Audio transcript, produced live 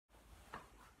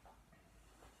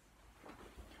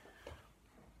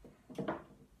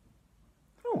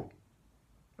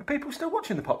Are people still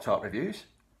watching the Pop Tart reviews?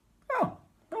 Oh,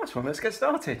 nice one, let's get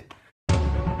started.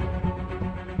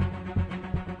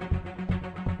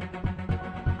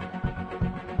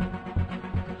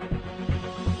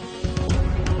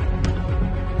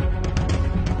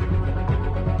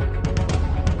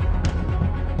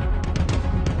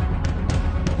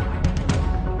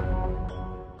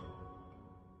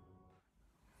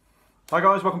 Hi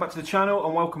guys, welcome back to the channel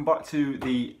and welcome back to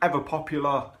the ever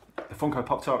popular Funko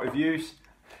Pop Tart reviews.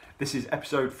 This is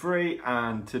episode 3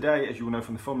 and today, as you will know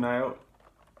from the thumbnail,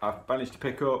 I've managed to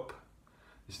pick up,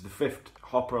 this is the 5th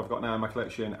hopper I've got now in my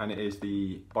collection, and it is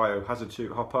the Biohazard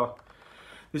suit hopper.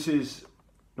 This is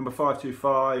number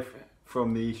 525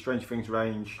 from the Strange Things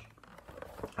range.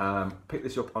 Picked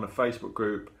this up on a Facebook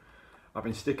group. I've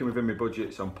been sticking within my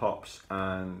budgets on pops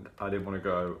and I didn't want to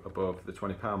go above the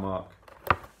 £20 mark.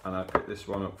 And I picked this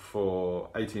one up for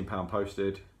 £18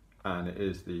 posted, and it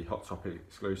is the Hot Topic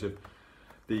exclusive.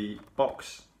 The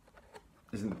box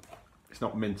it's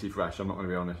not minty fresh, I'm not going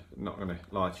to be honest, not going to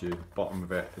lie to you. The bottom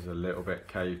of it is a little bit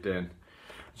caved in,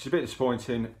 which is a bit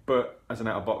disappointing, but as an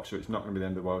out of boxer it's not going to be the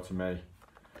end of the world to me.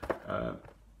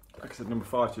 Like I said, number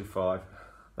 525,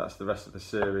 that's the rest of the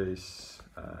series.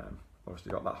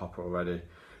 Obviously got that hopper already.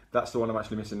 That's the one I'm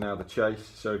actually missing now, the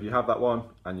Chase. So if you have that one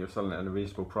and you're selling it at a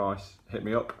reasonable price, hit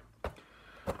me up.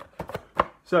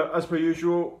 So as per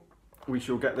usual, we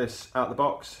shall get this out of the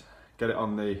box, get it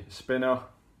on the spinner,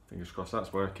 fingers crossed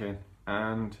that's working,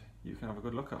 and you can have a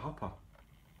good look at hopper.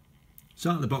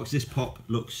 So out of the box, this pop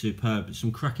looks superb.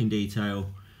 Some cracking detail.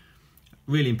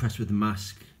 Really impressed with the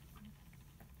mask.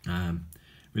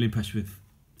 Really impressed with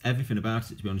everything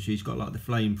about it, to be honest with you. He's got like the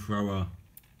flamethrower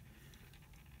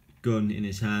gun in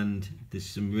his hand. There's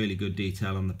some really good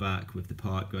detail on the back with the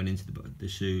pipe going into the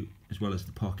suit, as well as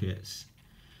the pockets.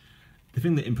 The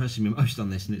thing that impresses me most on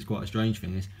this, and it's quite a strange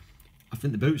thing, is I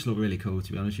think the boots look really cool,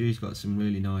 to be honest with you. He's got some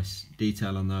really nice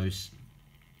detail on those,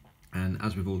 and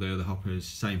as with all the other hoppers,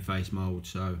 same face mould,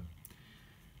 so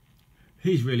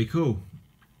he's really cool.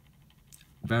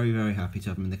 Very, very happy to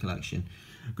have him in the collection.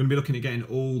 I'm going to be looking at getting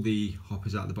all the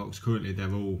hoppers out of the box. Currently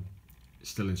they're all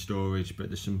still in storage, but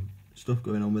there's some stuff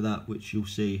going on with that which you'll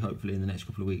see hopefully in the next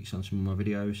couple of weeks on some of my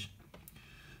videos.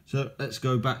 So let's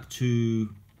go back to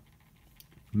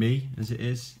me as it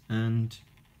is and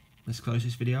let's close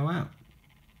this video out.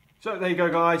 So there you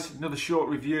go guys, another short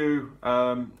review.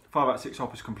 5 out of 6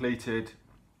 hoppers completed,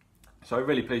 so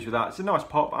really pleased with that. It's a nice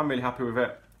pop, I'm really happy with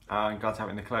it and glad to have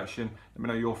it in the collection. Let me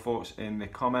know your thoughts in the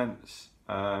comments.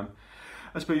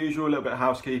 As per usual, a little bit of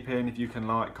housekeeping. If you can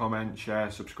like, comment, share,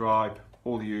 subscribe,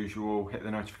 all the usual, hit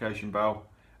the notification bell,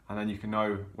 and then you can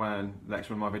know when the next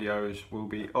one of my videos will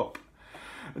be up.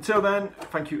 Until then,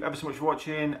 thank you ever so much for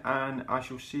watching, and I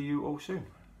shall see you all soon.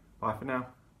 Bye for now.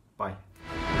 Bye.